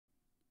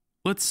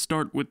Let's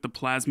start with the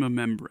plasma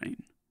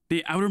membrane,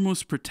 the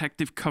outermost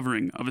protective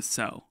covering of a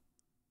cell.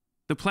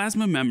 The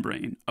plasma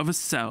membrane of a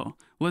cell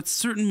lets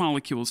certain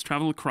molecules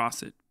travel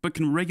across it, but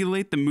can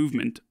regulate the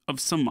movement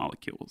of some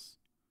molecules.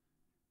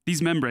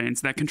 These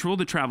membranes that control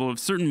the travel of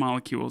certain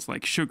molecules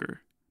like sugar,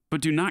 but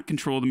do not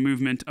control the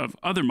movement of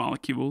other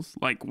molecules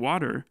like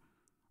water,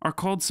 are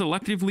called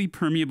selectively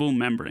permeable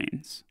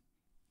membranes.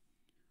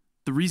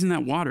 The reason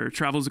that water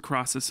travels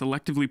across a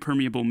selectively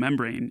permeable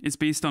membrane is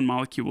based on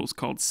molecules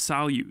called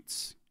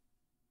solutes.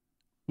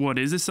 What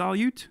is a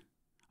solute?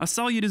 A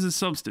solute is a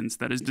substance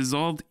that is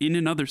dissolved in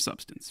another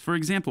substance. For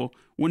example,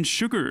 when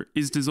sugar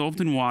is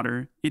dissolved in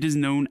water, it is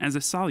known as a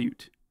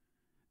solute.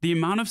 The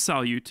amount of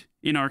solute,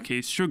 in our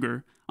case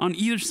sugar, on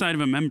either side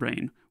of a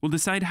membrane will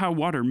decide how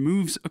water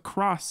moves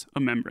across a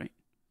membrane.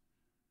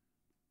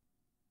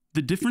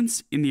 The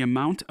difference in the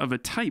amount of a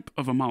type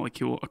of a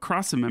molecule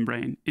across a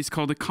membrane is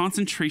called a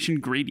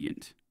concentration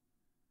gradient.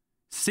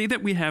 Say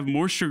that we have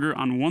more sugar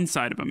on one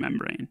side of a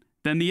membrane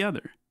than the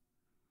other.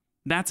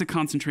 That's a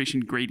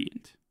concentration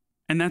gradient.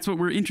 And that's what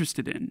we're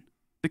interested in.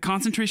 The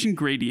concentration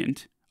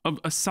gradient of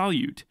a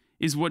solute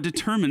is what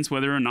determines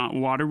whether or not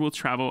water will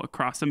travel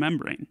across a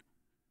membrane.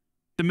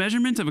 The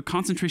measurement of a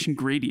concentration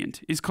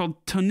gradient is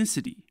called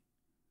tonicity.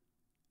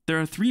 There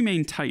are three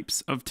main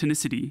types of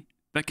tonicity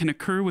that can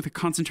occur with a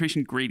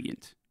concentration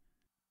gradient.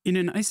 In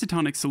an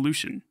isotonic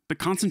solution, the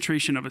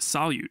concentration of a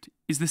solute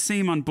is the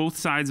same on both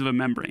sides of a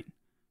membrane,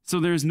 so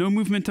there is no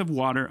movement of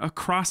water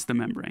across the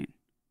membrane.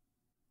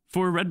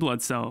 For a red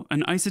blood cell,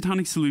 an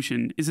isotonic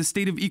solution is a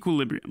state of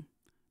equilibrium.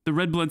 The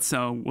red blood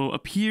cell will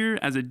appear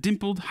as a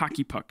dimpled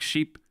hockey puck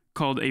shape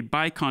called a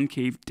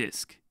biconcave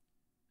disc.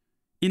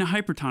 In a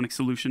hypertonic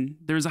solution,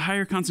 there is a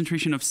higher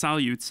concentration of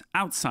solutes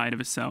outside of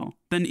a cell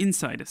than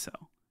inside a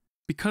cell.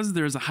 Because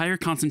there is a higher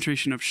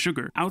concentration of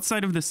sugar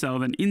outside of the cell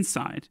than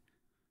inside,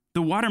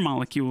 the water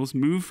molecules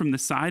move from the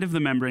side of the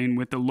membrane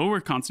with the lower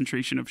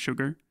concentration of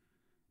sugar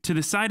to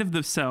the side of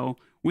the cell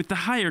with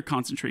the higher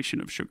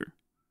concentration of sugar.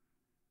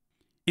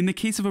 In the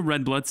case of a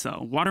red blood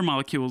cell, water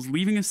molecules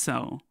leaving a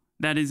cell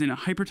that is in a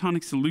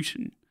hypertonic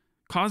solution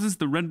causes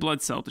the red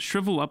blood cell to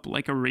shrivel up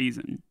like a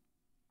raisin.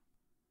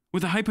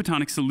 With a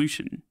hypotonic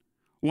solution,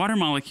 water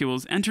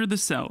molecules enter the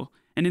cell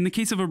and in the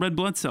case of a red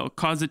blood cell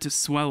cause it to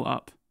swell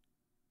up.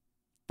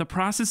 The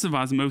process of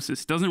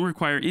osmosis doesn't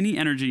require any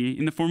energy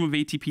in the form of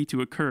ATP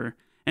to occur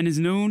and is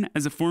known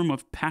as a form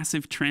of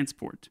passive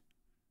transport.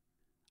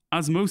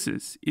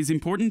 Osmosis is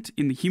important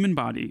in the human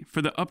body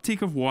for the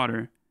uptake of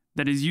water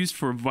that is used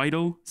for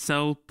vital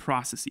cell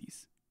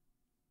processes.